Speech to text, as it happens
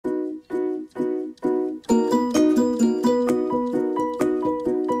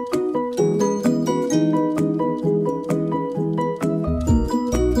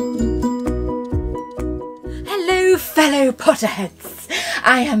Hello Potterheads,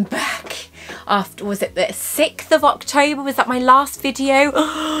 I am back after, was it the 6th of October, was that my last video?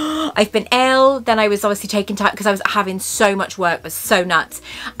 I've been ill, then I was obviously taking time because I was having so much work, it was so nuts,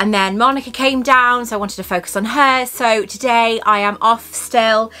 and then Monica came down, so I wanted to focus on her. So today I am off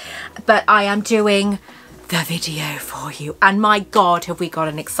still, but I am doing the video for you, and my god have we got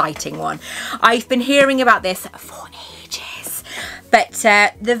an exciting one. I've been hearing about this for ages, but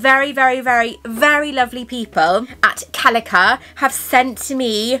the very lovely people at Kellica have sent to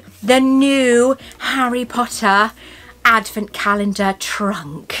me the new Harry Potter advent calendar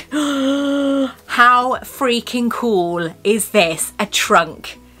trunk. How freaking cool is this? A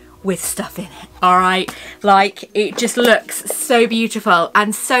trunk with stuff in it, all right? Like, it just looks so beautiful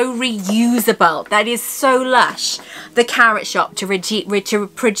and so reusable. That is so lush, the Carat shop, to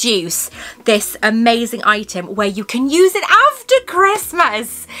produce this amazing item where you can use it after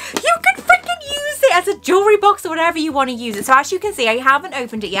Christmas. You can freaking use it as a jewelry box or whatever you want to use it. So as you can see, I haven't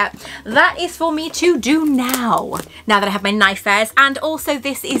opened it yet. That is for me to do now that I have my knife airs. And also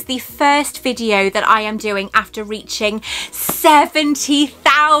this is the first video that I am doing after reaching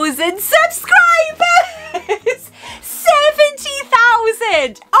 70,000 subscribers.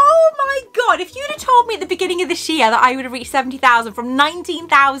 70,000! Oh my god, if you'd have told me at the beginning of this year that I would have reached 70,000, from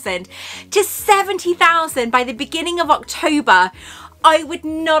 19,000 to 70,000 by the beginning of October, I would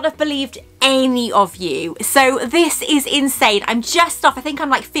not have believed any of you. So this is insane. I'm just off, I think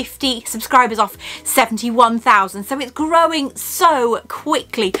I'm like 50 subscribers off 71,000. So it's growing so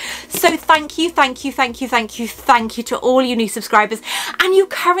quickly. So thank you to all you new subscribers and you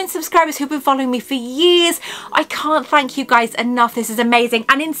current subscribers who've been following me for years. I can't thank you guys enough. This is amazing.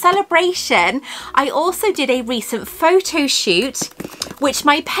 And in celebration, I also did a recent photo shoot, which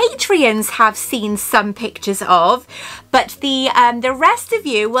my Patreons have seen some pictures of, but the rest of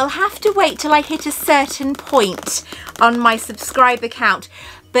you will have to wait till I hit a certain point on my subscriber count.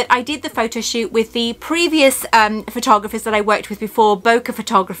 But I did the photo shoot with the previous photographers that I worked with before, Bokeh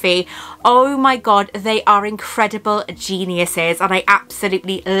Photography. Oh my god, they are incredible geniuses and I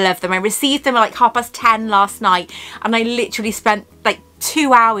absolutely love them. I received them at like 10:30 last night and I literally spent like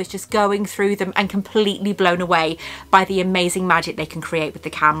 2 hours just going through them and completely blown away by the amazing magic they can create with the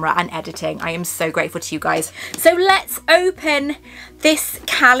camera and editing. I am so grateful to you guys. So let's open this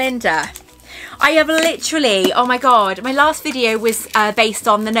calendar. I have literally, oh my god, my last video was based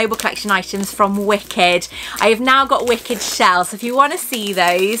on the Noble Collection items from Wicked. I have now got Wicked shells, so if you want to see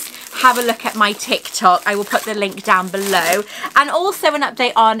those, have a look at my TikTok. I will put the link down below. And also an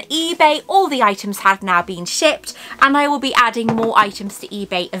update on eBay. All the items have now been shipped and I will be adding more items to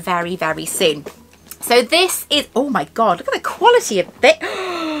eBay very soon. So this is, oh my god, look at the quality of it.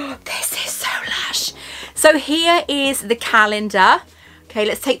 This is so lush. So here is the calendar. Okay,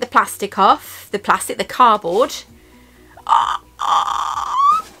 let's take the plastic off. The cardboard.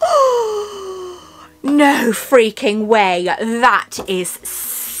 No freaking way. That is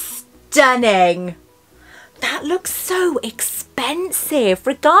stunning. That looks so expensive,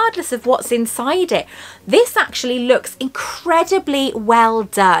 regardless of what's inside it. This actually looks incredibly well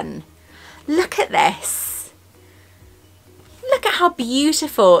done. Look at this. Look at how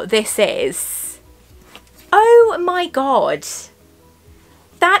beautiful this is. Oh my god.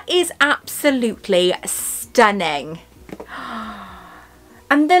 That is absolutely stunning.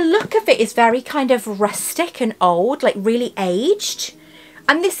 And the look of it is very kind of rustic and old, like really aged.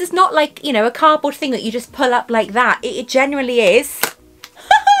 And this is not like, you know, a cardboard thing that you just pull up like that. It genuinely is.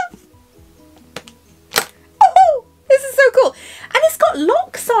 Oh, this is so cool. And it's got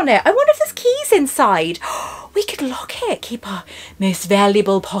locks on it. I wonder if there's keys inside. We could lock it. Keep our most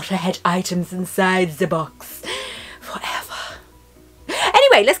valuable Potterhead items inside the box forever.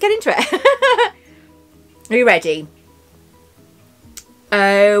 Anyway, let's get into it. Are you ready?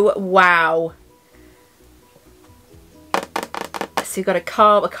 Oh, wow. So you've got a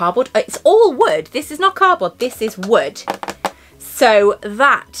cardboard. It's all wood. This is not cardboard. This is wood. So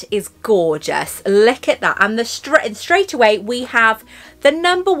that is gorgeous. Look at that. And straight away, we have the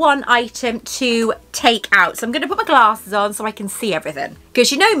 #1 item to take out. So I'm going to put my glasses on so I can see everything.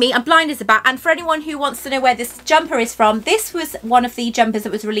 Because you know me, I'm blind as a bat. And for anyone who wants to know where this jumper is from, this was one of the jumpers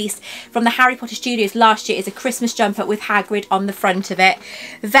that was released from the Harry Potter Studios last year. It's a Christmas jumper with Hagrid on the front of it.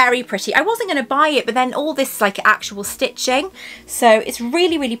 Very pretty. I wasn't going to buy it, but then all this like actual stitching. So it's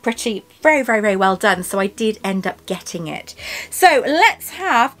really pretty. Very well done. So I did end up getting it. So let's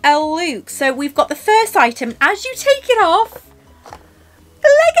have a look. So we've got the first item. As you take it off,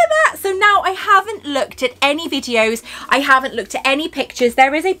 look at that. So Now, I haven't looked at any videos. I haven't looked at any pictures.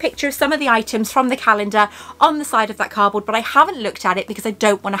 There is a picture of some of the items from the calendar on the side of that cardboard, but I haven't looked at it because I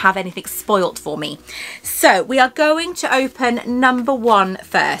don't want to have anything spoilt for me. So we are going to open number 1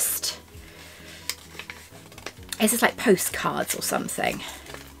 first. Is this like postcards or something?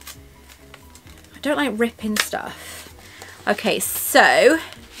 I don't like ripping stuff. Okay, so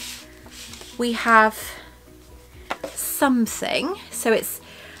we have something. So it's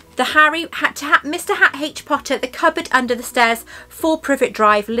the Mr. Hat H. Potter, The Cupboard Under the Stairs, 4 Privet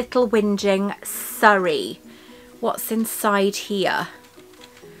Drive, Little Whinging, Surrey. What's inside here?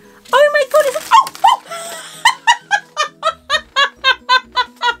 Oh my god, it's a...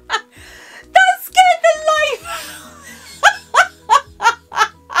 That scared the life...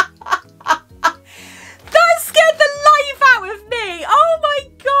 That scared the life out of me. Oh my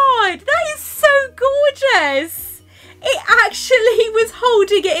god, that is so gorgeous. It actually was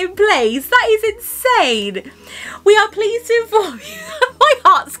holding it in place. That is insane. We are pleased to inform you, my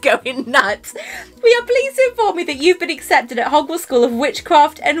heart's going nuts. We are pleased to inform you that you've been accepted at Hogwarts School of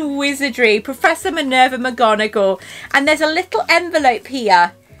Witchcraft and Wizardry, Professor Minerva McGonagall. And there's a little envelope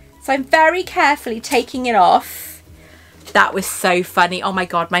here. So I'm very carefully taking it off. That was so funny. Oh my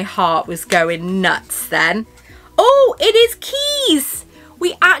god, my heart was going nuts then. Oh, it is keys.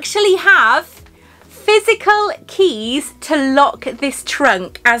 We actually have physical keys to lock this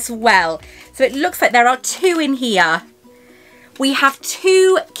trunk as well. So it looks like there are 2 in here. We have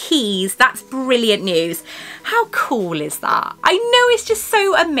 2 keys. That's brilliant news. How cool is that? I know, it's just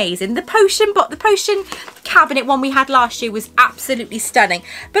so amazing. The potion cabinet one we had last year was absolutely stunning,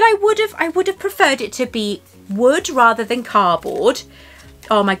 but I would have preferred it to be wood rather than cardboard.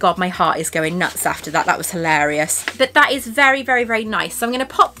 Oh my god, my heart is going nuts after that. That was hilarious. But that is very, very, very nice. So I'm going to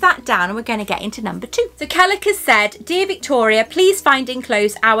pop that down and we're going to get into number 2. So Kellica said, Dear Victoria, please find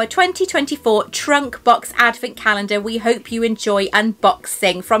enclosed our 2024 trunk box advent calendar. We hope you enjoy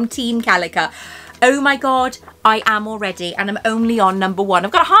unboxing, from Team Kellica. Oh my god, I am already, and I'm only on number 1.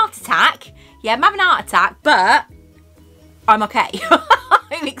 I've got a heart attack. Yeah, I'm having a heart attack, but I'm okay.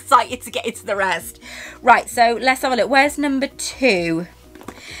 I'm excited to get into the rest. Right, so let's have a look. Where's number 2?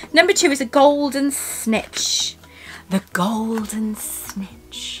 Number 2 is a golden snitch. The golden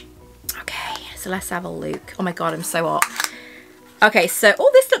snitch. Okay, so let's have a look. Oh my god, I'm so hot. Okay, so, oh,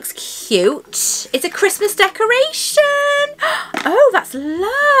 this looks cute. It's a Christmas decoration. Oh, that's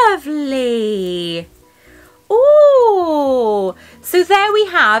lovely. Oh, so there we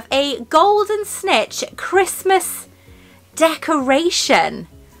have a golden snitch Christmas decoration.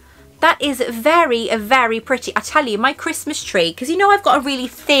 That is very, very pretty. I tell you, my Christmas tree, because you know I've got a really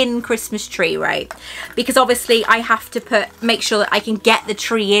thin Christmas tree, right? Because obviously I have to make sure that I can get the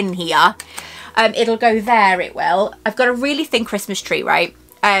tree in here. It'll go there, it will. I've got a really thin Christmas tree, right?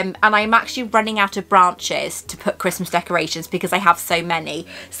 And I'm actually running out of branches to put Christmas decorations because I have so many.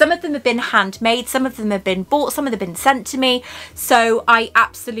 Some of them have been handmade, some of them have been bought, some of them have been sent to me. So I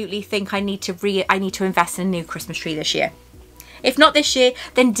absolutely think I need to invest in a new Christmas tree this year. If not this year,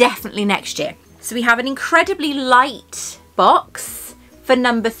 then definitely next year. So we have an incredibly light box for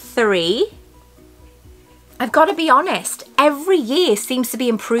number 3. I've got to be honest, every year seems to be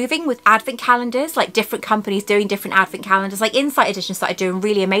improving with advent calendars, like different companies doing different advent calendars. Like Insight Edition started doing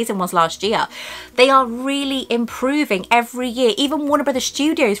really amazing ones last year. They are really improving every year. Even Warner Brothers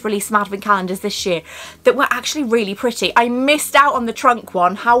Studios released some advent calendars this year that were actually really pretty. I missed out on the trunk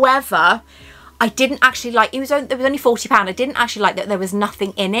one, however, I didn't actually like, it was only £40. I didn't actually like that there was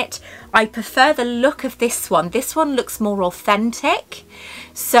nothing in it. I prefer the look of this one. This one looks more authentic.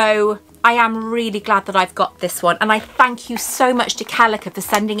 So I am really glad that I've got this one. And I thank you so much to Kellica for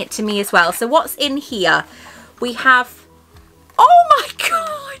sending it to me as well. So what's in here? We have, oh my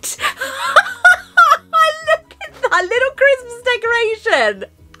God. Look at that little Christmas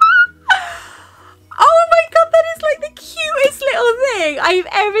decoration. Oh my god, that is like the cutest little thing I've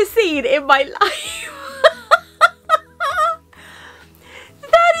ever seen in my life.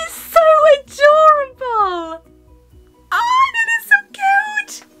 That is so adorable. Oh, that is so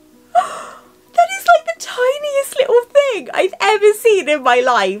cute. That is like the tiniest little thing I've ever seen in my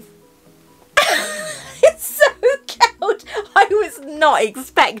life. It's so cute. I was not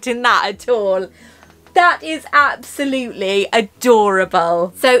expecting that at all. That is absolutely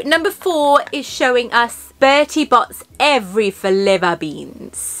adorable. So number 4 is showing us Bertie Bott's Every for Liver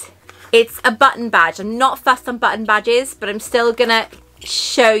Beans. It's a button badge. I'm not fussed on button badges, but I'm still gonna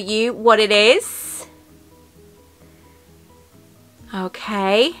show you what it is.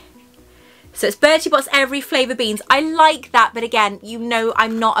 Okay. So it's Bertie Bott's Every Flavour Beans. I like that, but again, you know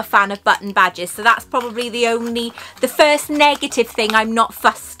I'm not a fan of button badges, so that's probably the first negative thing I'm not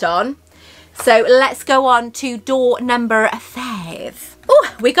fussed on. So let's go on to door number 5.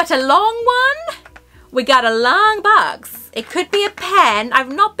 Oh, we got a long one. We got a long box. It could be a pen.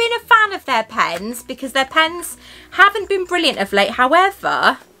 I've not been a fan of their pens because their pens haven't been brilliant of late.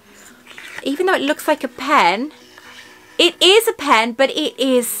 However, even though it looks like a pen, it is a pen, but it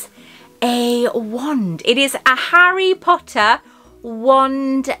is a wand. It is a Harry Potter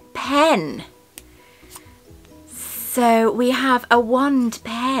wand pen. So we have a wand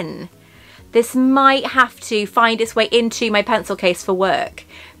pen. This might have to find its way into my pencil case for work.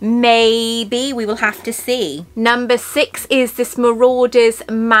 Maybe, we will have to see. Number 6 is this Marauders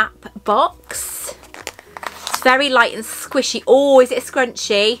map box. It's very light and squishy. Oh, is it a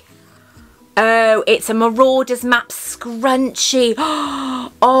scrunchie? Oh, it's a Marauders map scrunchie.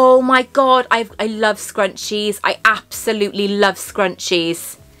 Oh my God, I love scrunchies. I absolutely love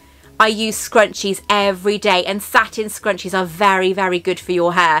scrunchies. I use scrunchies every day, and satin scrunchies are very, very good for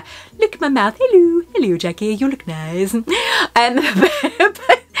your hair. Look at my mouth. Hello. Hello, Jackie. You look nice. But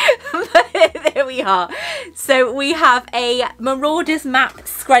there we are. So we have a Marauders map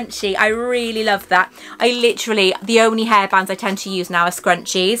scrunchie. I really love that. I literally, the only hairbands I tend to use now are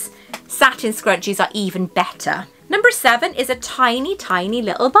scrunchies. Satin scrunchies are even better. Number 7 is a tiny, tiny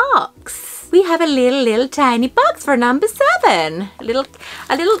little box. We have a little tiny box for number 7. A little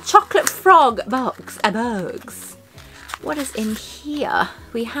chocolate frog box. A box. What is in here?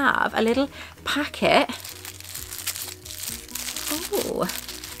 We have a little packet. Oh.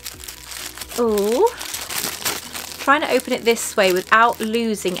 Oh. Trying to open it this way without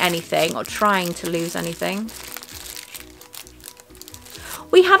losing anything or trying to lose anything.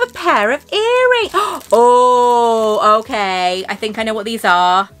 We have a pair of earrings. Oh, okay. I think I know what these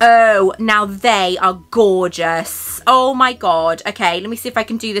are. Oh, now they are gorgeous. Oh my God. Okay, let me see if I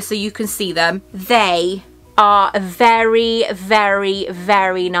can do this so you can see them. They are very, very,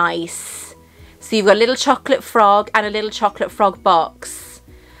 very nice. So you've got a little chocolate frog and a little chocolate frog box.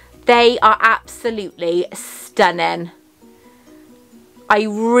 They are absolutely stunning. I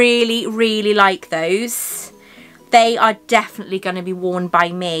really, really like those. They are definitely going to be worn by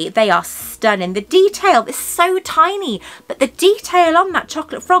me. They are stunning. The detail is so tiny, but the detail on that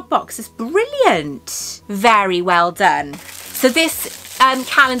chocolate frog box is brilliant. Very well done. So this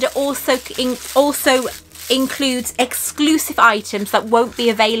calendar also includes exclusive items that won't be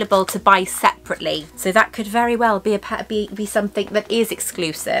available to buy separately. So that could very well be something that is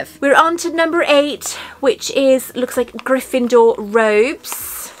exclusive. We're on to number 8, which is, looks like Gryffindor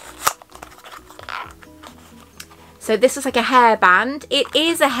robes. So this is like a hairband. It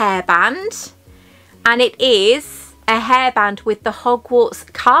is a hairband, and it is a hairband with the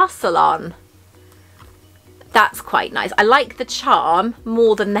Hogwarts castle on. That's quite nice. I like the charm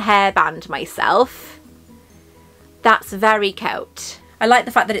more than the hairband myself. That's very cute. I like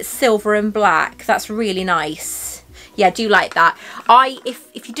the fact that it's silver and black. That's really nice. Yeah, I do like that.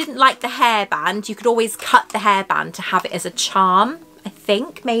 If you didn't like the hairband, you could always cut the hairband to have it as a charm, I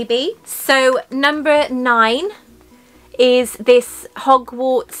think, maybe. So number 9 is this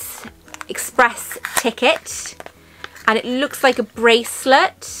Hogwarts Express ticket, and it looks like a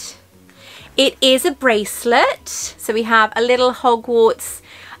bracelet. It is a bracelet. So we have a little Hogwarts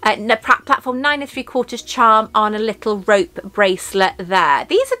platform 9 3/4 charm on a little rope bracelet there.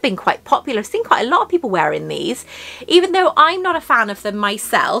 These have been quite popular. I've seen quite a lot of people wearing these, even though I'm not a fan of them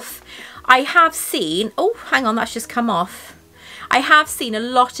myself. I have seen, oh hang on, that's just come off. I have seen a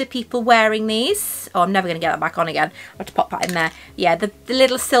lot of people wearing these. Oh, I'm never going to get that back on again. I'll have to pop that in there. Yeah, the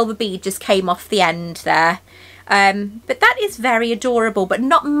little silver bead just came off the end there. But that is very adorable, but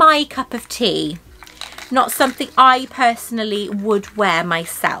not my cup of tea. Not something I personally would wear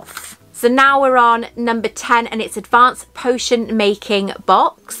myself. So now we're on number 10, and it's Advanced Potion Making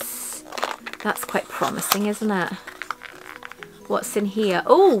Box. That's quite promising, isn't it? What's in here?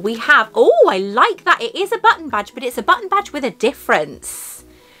 Oh, we have, oh, I like that. It is a button badge, but it's a button badge with a difference.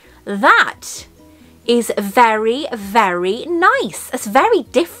 That is very, very nice. It's very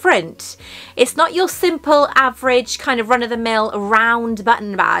different. It's not your simple, average, kind of run-of-the-mill round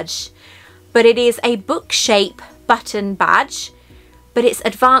button badge, but it is a book shape button badge, but it's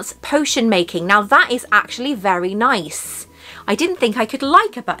advanced potion making. Now that is actually very nice. I didn't think I could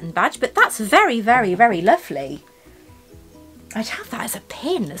like a button badge, but that's very, very, very lovely. I'd have that as a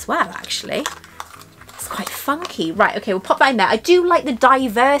pin as well, actually. It's quite funky. Right, okay, we'll pop that in there. I do like the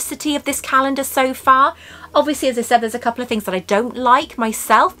diversity of this calendar so far. Obviously, as I said, there's a couple of things that I don't like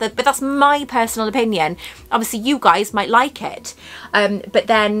myself, but that's my personal opinion. Obviously, you guys might like it. But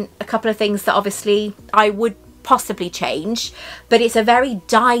then a couple of things that obviously I would possibly change, but it's a very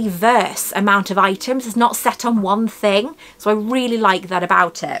diverse amount of items. It's not set on one thing, so I really like that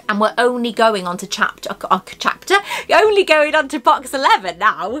about it. And we're only going on to only going on to box 11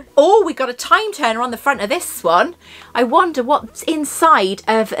 now. Oh, we got a time turner on the front of this one. I wonder what's inside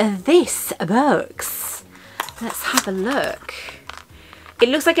of this box. Let's have a look. It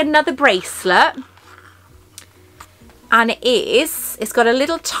looks like another bracelet. And it's got a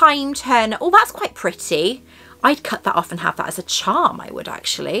little time turner. Oh, that's quite pretty. I'd cut that off and have that as a charm, I would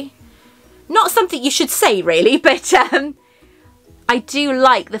actually. Not something you should say really, but I do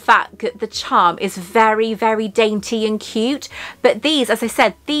like the fact that the charm is very, very dainty and cute. But these, as I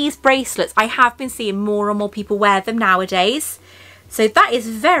said, these bracelets, I have been seeing more and more people wear them nowadays. So that is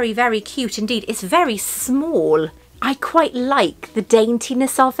very, very cute indeed. It's very small. I quite like the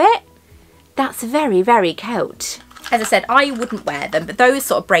daintiness of it. That's very, very cute. As I said, I wouldn't wear them, but those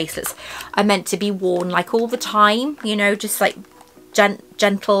sort of bracelets are meant to be worn like all the time, you know, just like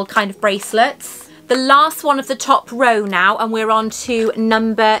gentle kind of bracelets. The last one of the top row now, and we're on to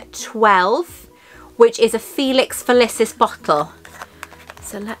number 12, which is a Felix Felicis bottle.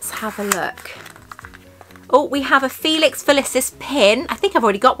 So let's have a look. Oh, we have a Felix Felicis pin. I think I've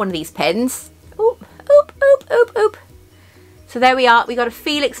already got one of these pins. Oop, oop, oop, oop, oop. So there we are. We got a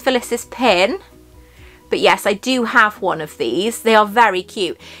Felix Felicis pin. But yes, I do have one of these. They are very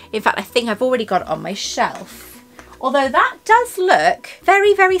cute. In fact, I think I've already got it on my shelf. Although that does look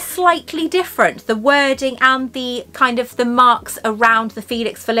very, very slightly different. The wording and the kind of the marks around the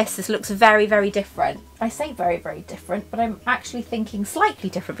Felix Felicis looks very, very different. I say very, very different, but I'm actually thinking slightly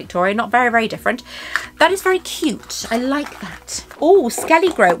different, Victoria, not very, very different. That is very cute. I like that. Oh,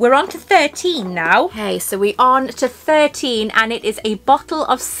 Skelligro. We're on to 13 now. Okay, so we're on to 13 and it is a bottle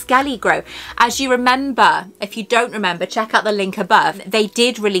of Skelligro. As you remember, if you don't remember, check out the link above. They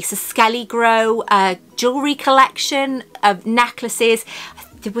did release a Skelligro jewellery collection of necklaces.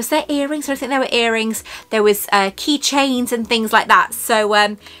 Was there earrings? I don't think there were earrings. There was keychains and things like that. So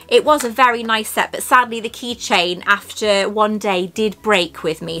it was a very nice set, but sadly the keychain after one day did break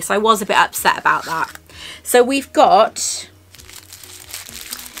with me. So I was a bit upset about that. So we've got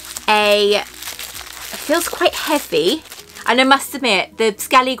it feels quite heavy. And I must admit, the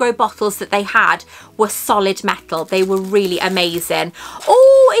Skelligro bottles that they had were solid metal. They were really amazing.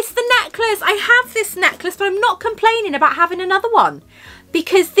 Oh, it's the necklace. I have this necklace, but I'm not complaining about having another one,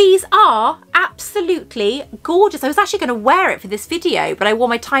 because these are absolutely gorgeous. I was actually going to wear it for this video, but I wore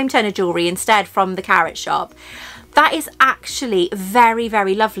my time turner jewellery instead from the Carat shop. That is actually very,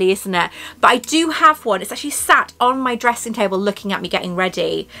 very lovely, isn't it? But I do have one. It's actually sat on my dressing table looking at me getting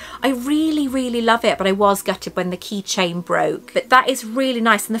ready. I really, really love it, but I was gutted when the keychain broke. But that is really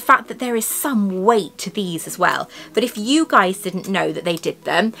nice, and the fact that there is some weight to these as well. But if you guys didn't know that they did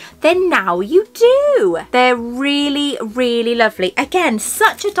them, then now you do. They're really, really lovely. Again,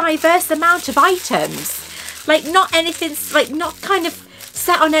 such a diverse amount of items. Like not anything, like not kind of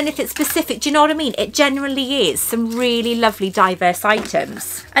set on anything specific, do you know what I mean? It generally is some really lovely diverse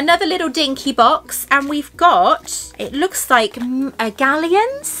items. Another little dinky box, and we've got, it looks like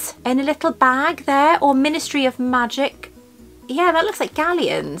galleons in a little bag there, or Ministry of Magic. Yeah, that looks like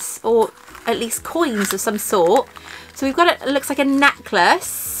galleons, or at least coins of some sort. So we've got, it looks like a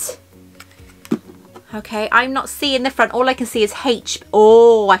necklace. Okay, I'm not seeing the front. All I can see is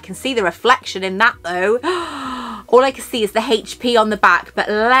Oh, I can see the reflection in that though. All I can see is the HP on the back, but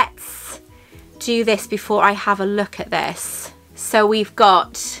let's do this before I have a look at this. So we've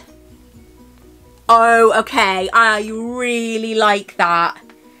got, oh, okay, I really like that.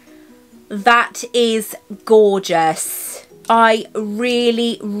 That is gorgeous. I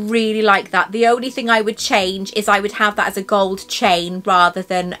really, really like that. The only thing I would change is I would have that as a gold chain rather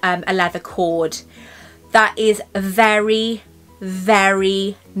than a leather cord. That is very,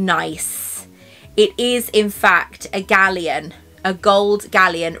 very nice. It is, in fact, a galleon, a gold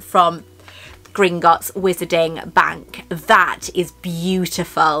galleon from Gringotts Wizarding Bank. That is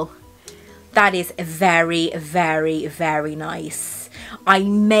beautiful. That is very, very, very nice. I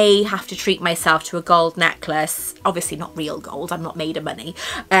may have to treat myself to a gold necklace. Obviously not real gold, I'm not made of money.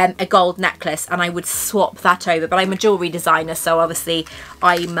 A gold necklace, and I would swap that over. But I'm a jewellery designer, so obviously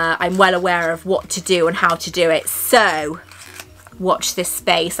I'm well aware of what to do and how to do it. So watch this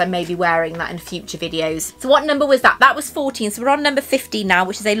space. I may be wearing that in future videos. So what number was that? That was 14. So we're on number 15 now,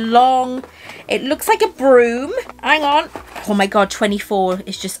 which is a long, it looks like a broom. Hang on. Oh my God, 24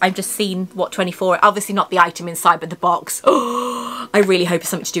 is just, I've just seen what 24, obviously not the item inside, but the box. Oh, I really hope it's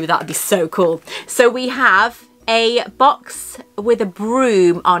something to do with that. It'd be so cool. So we have a box with a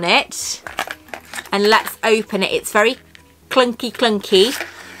broom on it, and let's open it. It's very clunky.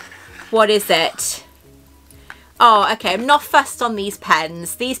 What is it? Oh, okay, I'm not fussed on these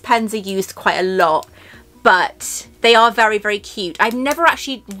pens. These pens are used quite a lot, but they are very, very cute. I've never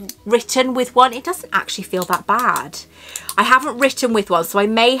actually written with one. It doesn't actually feel that bad. I haven't written with one, so I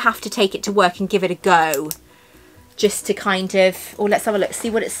may have to take it to work and give it a go. Just to kind of, oh, let's have a look,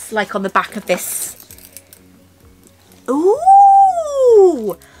 see what it's like on the back of this.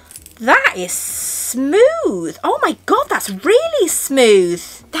 Ooh, that is smooth. Oh my God, that's really smooth.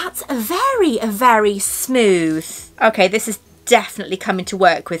 That's very, very smooth. Okay, this is definitely coming to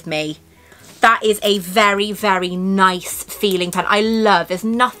work with me. That is a very, very nice feeling pen. I love, there's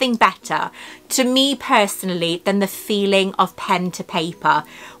nothing better to me personally than the feeling of pen to paper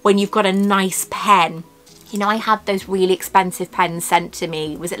when you've got a nice pen. You know, I had those really expensive pens sent to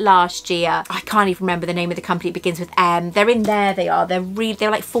me. Was it last year? I can't even remember the name of the company. It begins with M. They're in there, they are. They're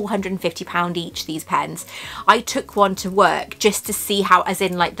like £450 each, these pens. I took one to work just to see how, as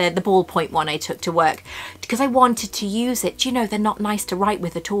in like the ballpoint one I took to work, because I wanted to use it. Do you know, they're not nice to write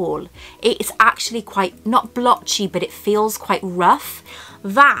with at all. It's actually quite, not blotchy, but it feels quite rough.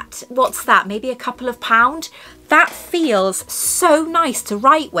 That, what's that? Maybe a couple of pound? That feels so nice to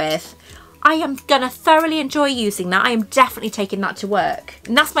write with. I am gonna thoroughly enjoy using that. I am definitely taking that to work.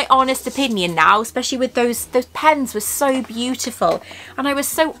 And that's my honest opinion now, especially with those pens were so beautiful. And I was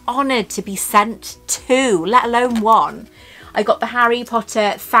so honoured to be sent two, let alone one. I got the Harry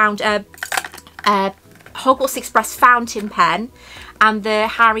Potter Hogwarts Express fountain pen and the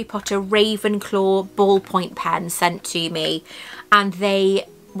Harry Potter Ravenclaw ballpoint pen sent to me. And they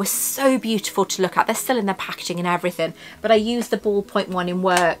were so beautiful to look at. They're still in their packaging and everything, but I used the ballpoint one in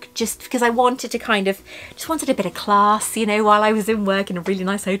work just because I wanted to kind of, just wanted a bit of class, you know, while I was in work in a really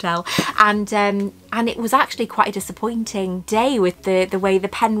nice hotel. And it was actually quite a disappointing day with the way the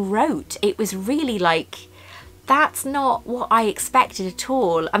pen wrote. It was really like, that's not what I expected at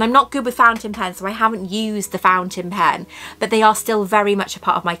all. And I'm not good with fountain pens, so I haven't used the fountain pen, but they are still very much a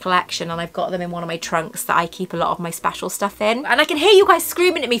part of my collection, and I've got them in one of my trunks that I keep a lot of my special stuff in. And I can hear you guys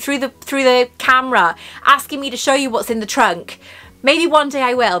screaming at me through the camera, asking me to show you what's in the trunk. Maybe one day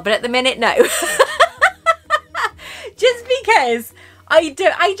I will, but at the minute, no. Just because I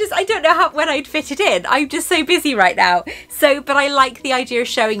don't know when I'd fit it in. I'm just so busy right now. So, but I like the idea of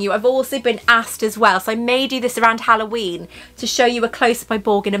showing you. I've also been asked as well, so I may do this around Halloween to show you a close-up of my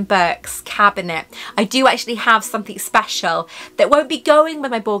Borgin & Burke's cabinet. I do actually have something special that won't be going with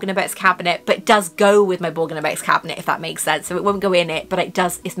my Borgin & Burke's cabinet, but does go with my Borgin & Burke's cabinet, if that makes sense. So it won't go in it, but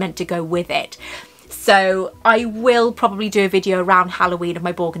it's meant to go with it. So I will probably do a video around Halloween of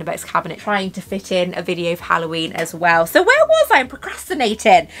my Borgin & Burke's cabinet, trying to fit in a video of Halloween as well. So where was I? I'm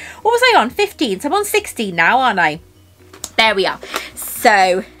procrastinating. What was I on? 15. So I'm on 16 now, aren't I? There we are.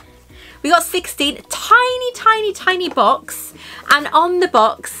 So we got 16. Tiny, tiny, tiny box. And on the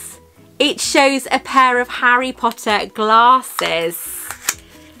box, it shows a pair of Harry Potter glasses.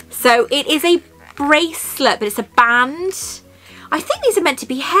 So it is a bracelet, but it's a band. I think these are meant to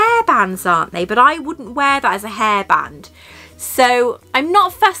be hairbands, aren't they? But I wouldn't wear that as a hairband. So I'm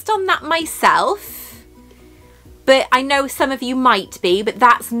not fussed on that myself. But I know some of you might be, but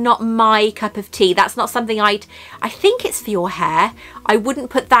that's not my cup of tea. That's not something I think it's for your hair. I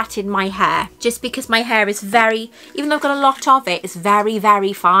wouldn't put that in my hair, just because my hair is very, even though I've got a lot of it, it's very,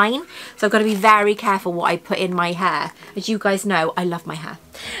 very fine. So I've got to be very careful what I put in my hair. As you guys know, I love my hair.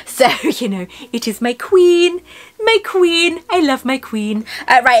 So, you know, it is my queen, my queen. I love my queen.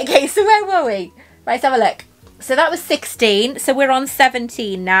 Right, okay, so where were we? Right, let's have a look. So that was 16, so we're on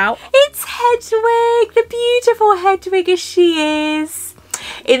 17 now. It's Hedwig, the beautiful Hedwig as she is,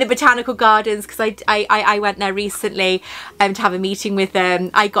 in the botanical gardens, because I went there recently to have a meeting with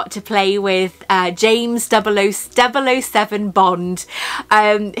them. I got to play with James 007 Bond,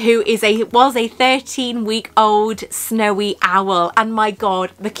 who was a 13-week-old snowy owl, and my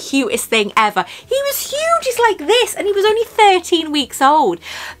God, the cutest thing ever. He was huge, he's like this, and he was only 13 weeks old.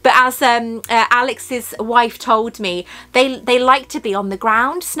 But as Alex's wife told me, they like to be on the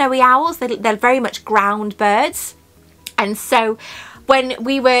ground, snowy owls. They're very much ground birds. And so when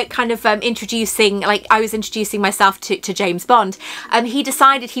we were kind of introducing, like I was introducing myself to James Bond, he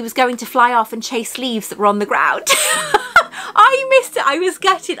decided he was going to fly off and chase leaves that were on the ground. I missed it. I was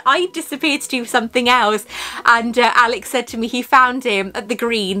gutted. I disappeared to do something else. And Alex said to me he found him at the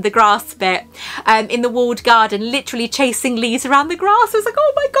green, the grass bit, in the walled garden, literally chasing leaves around the grass. I was like,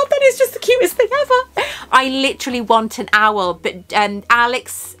 oh my God, that is just the cutest thing ever. I literally want an owl. But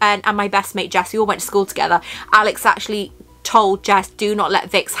Alex and my best mate Jess, we all went to school together. Alex actually told Jess, do not let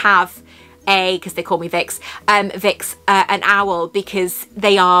Vix have because they call me Vix, an owl, because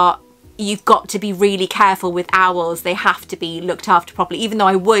they are, you've got to be really careful with owls. They have to be looked after properly, even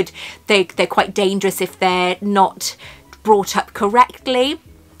though they're quite dangerous if they're not brought up correctly.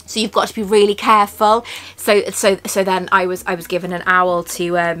 So you've got to be really careful. So then I was given an owl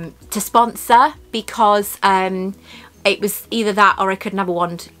to sponsor, because it was either that or I couldn't have a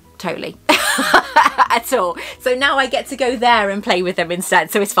wand totally at all. So now I get to go there and play with them instead,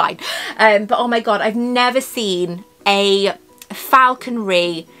 so it's fine. But oh my god, I've never seen a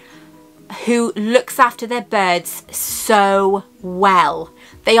falconry who looks after their birds so well.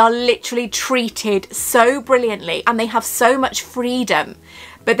 They are literally treated so brilliantly, and they have so much freedom,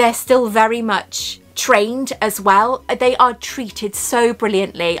 but they're still very much trained as well. They are treated so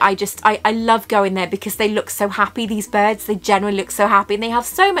brilliantly. I love going there because they look so happy, these birds. They generally look so happy, and they have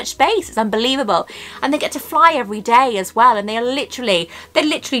so much space. It's unbelievable. And they get to fly every day as well, and they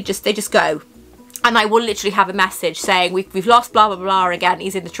just go. And I will literally have a message saying, we've lost blah, blah, blah again.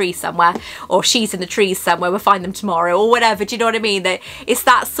 He's in the trees somewhere, or she's in the trees somewhere. We'll find them tomorrow, or whatever. Do you know what I mean? That it's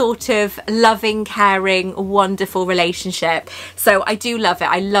that sort of loving, caring, wonderful relationship. So I do love it.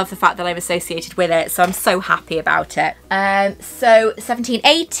 I love the fact that I'm associated with it. So I'm so happy about it. So 17,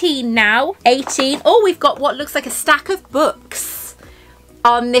 18 now. 18. Oh, we've got what looks like a stack of books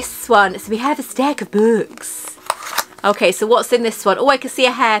on this one. So we have a stack of books. Okay, so what's in this one? Oh, I can see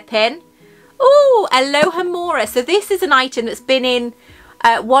a hairpin. Oh, Aloha Mora. So this is an item that's been in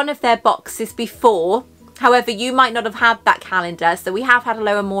one of their boxes before. However, you might not have had that calendar. So we have had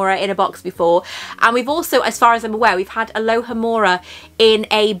Aloha Mora in a box before. And we've also, as far as I'm aware, we've had Aloha Mora in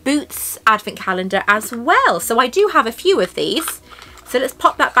a Boots advent calendar as well. So I do have a few of these. So let's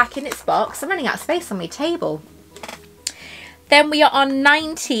pop that back in its box. I'm running out of space on my table. Then we are on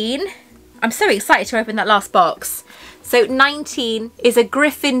 19. I'm so excited to open that last box. So 19 is a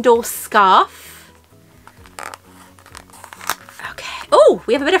Gryffindor scarf. Okay. Oh,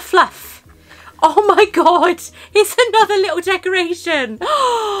 we have a bit of fluff. Oh my god, it's another little decoration.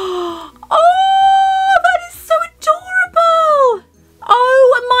 Oh, that is so adorable.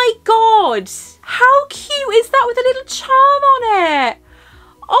 Oh my god. How cute is that with a little charm on it?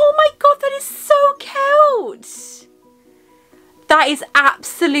 Oh my god, that is so cute. That is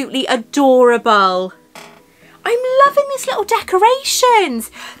absolutely adorable. I'm loving these little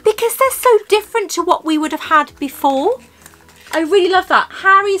decorations because they're so different to what we would have had before. I really love that.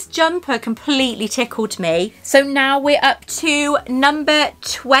 Harry's jumper completely tickled me. So now we're up to number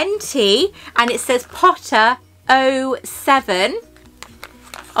 20, and it says Potter 07.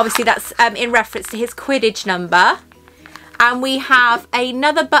 Obviously that's in reference to his Quidditch number. And we have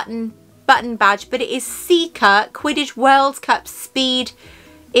another button badge, but it is Seeker Quidditch World Cup Speed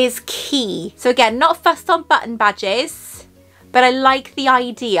is key. So again, not fussed on button badges, but I like the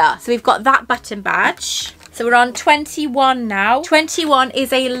idea. So we've got that button badge. So we're on 21 now. 21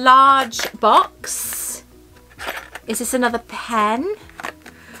 is a large box. Is this another pen?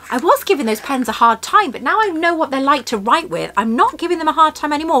 I was giving those pens a hard time, but now I know what they're like to write with. I'm not giving them a hard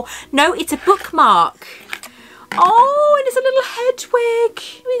time anymore. No, it's a bookmark. Oh, and it's a little Hedwig.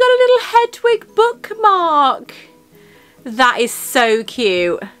 We got a little Hedwig bookmark. That is so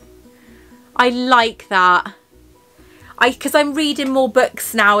cute. I like that. Because I'm reading more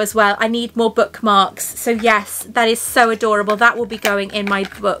books now as well. I need more bookmarks. So yes, that is so adorable. That will be going in my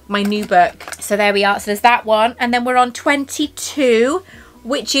book, my new book. So there we are. So there's that one. And then we're on 22,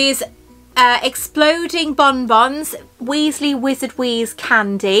 which is Exploding Bonbons, Weasley Wizard Wheeze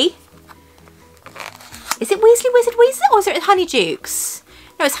Candy. Is it Weasley Wizard Wheeze or is it Honeydukes?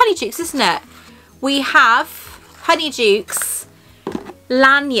 No, it's Honeydukes, isn't it? We have Honeydukes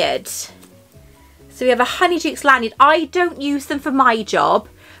lanyard. So we have a Honeydukes lanyard. I don't use them for my job,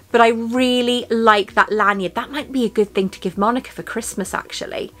 but I really like that lanyard. That might be a good thing to give Monica for Christmas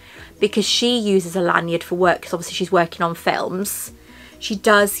actually, because she uses a lanyard for work, because obviously she's working on films. She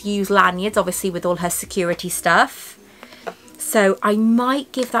does use lanyards obviously with all her security stuff. So I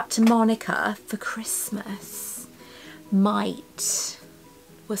might give that to Monica for Christmas. Might.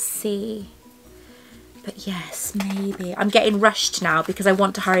 We'll see. But yes, maybe. I'm getting rushed now because I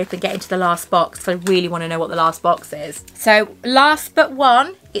want to hurry up and get into the last box, because I really want to know what the last box is. So last but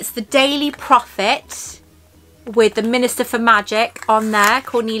one, it's the Daily Prophet with the Minister for Magic on there,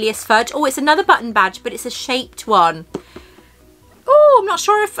 Cornelius Fudge. Oh, it's another button badge, but it's a shaped one. Oh, I'm not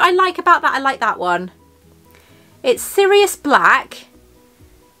sure if I like about that. I like that one. It's Sirius Black,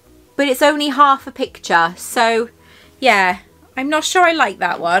 but it's only half a picture. So yeah, I'm not sure I like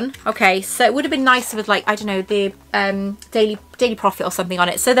that one. Okay, so it would have been nicer with, like, I don't know, the Daily Prophet or something on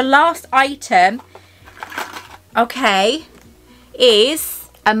it. So the last item, okay, is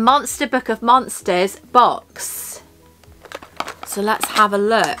a Monster Book of Monsters box. So let's have a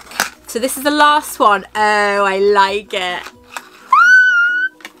look. So this is the last one. Oh, I like it.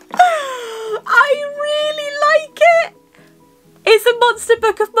 I really like it. It's a Monster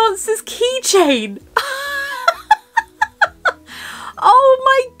Book of Monsters keychain. Oh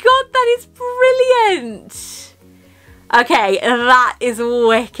my god, that is brilliant. Okay, that is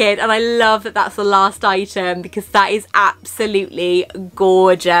wicked, and I love that that's the last item because that is absolutely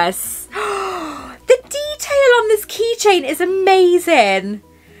gorgeous. The detail on this keychain is amazing.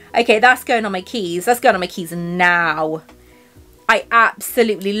 Okay, that's going on my keys. That's going on my keys now. I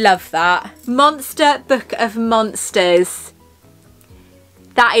absolutely love that. Monster Book of Monsters.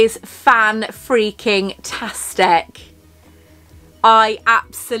 That is fan-freaking-tastic. I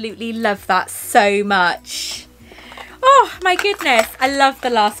absolutely love that so much. Oh my goodness, I love the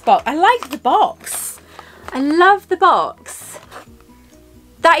last box. I like the box. I love the box.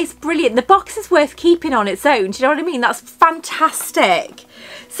 That is brilliant. The box is worth keeping on its own. Do you know what I mean? That's fantastic.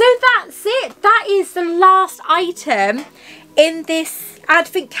 So that's it. That is the last item in this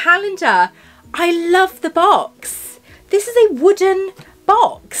advent calendar. I love the box. This is a wooden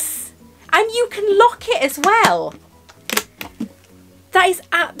box and you can lock it as well. That is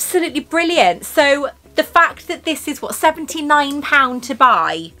absolutely brilliant. So the fact that this is what, £79 to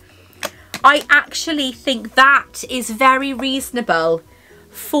buy, I actually think that is very reasonable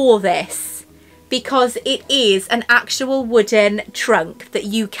for this because it is an actual wooden trunk that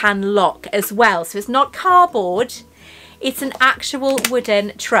you can lock as well. So it's not cardboard, it's an actual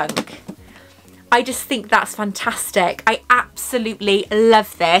wooden trunk. I just think that's fantastic. I absolutely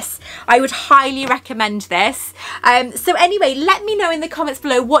love this. I would highly recommend this. So anyway, let me know in the comments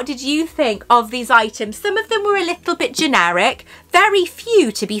below, what did you think of these items? Some of them were a little bit generic. Very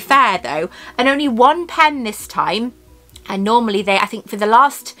few, to be fair, though. And only one pen this time. And normally I think for the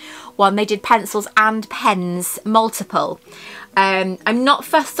last one, they did pencils and pens, multiple. I'm not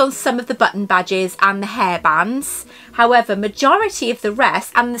fussed on some of the button badges and the hairbands. However, majority of the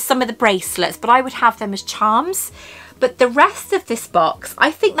rest and some of the bracelets, but I would have them as charms. But the rest of this box, I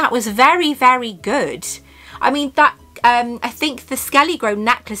think that was very, very good. I mean, that I think the Skelly Grown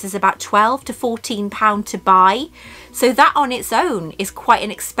necklace is about £12 to £14 to buy. So that on its own is quite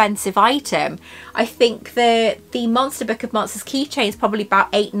an expensive item. I think the Monster Book of Monsters keychain is probably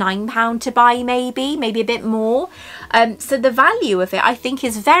about £8 to £9 to buy, maybe a bit more. So the value of it, I think,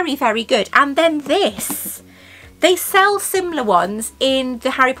 is very, very good. And then this. They sell similar ones in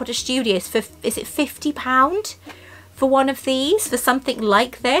the Harry Potter Studios for, is it £50 for one of these, for something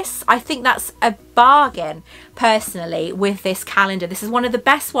like this? I think that's a bargain, personally, with this calendar. This is one of the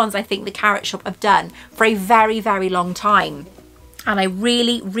best ones I think the Carat shop have done for a very, very long time. And I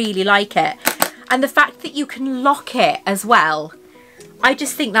really, really like it. And the fact that you can lock it as well, I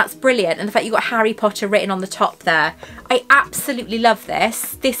just think that's brilliant. And the fact you've got Harry Potter written on the top there. I absolutely love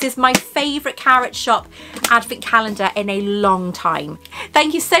this. This is my favourite Carat shop advent calendar in a long time.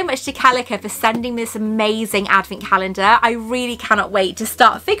 Thank you so much to Kellica for sending me this amazing advent calendar. I really cannot wait to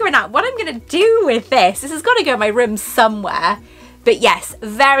start figuring out what I'm going to do with this. This has got to go in my room somewhere. But yes,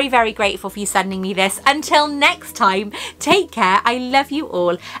 very, very grateful for you sending me this. Until next time, take care. I love you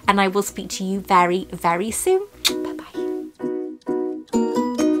all. And I will speak to you very, very soon. Bye-bye.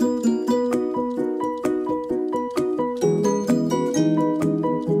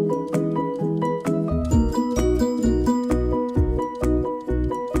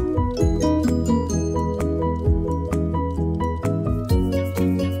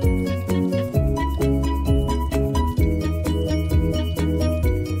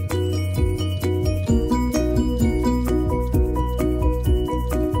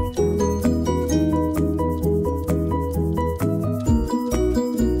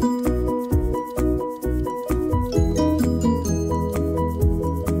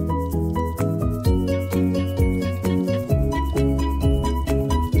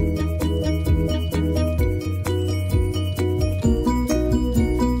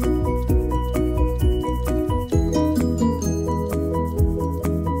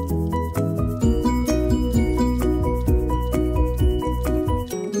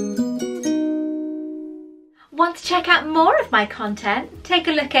 Want to check out more of my content? Take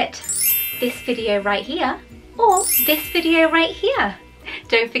a look at this video right here or this video right here.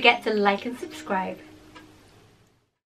 Don't forget to like and subscribe.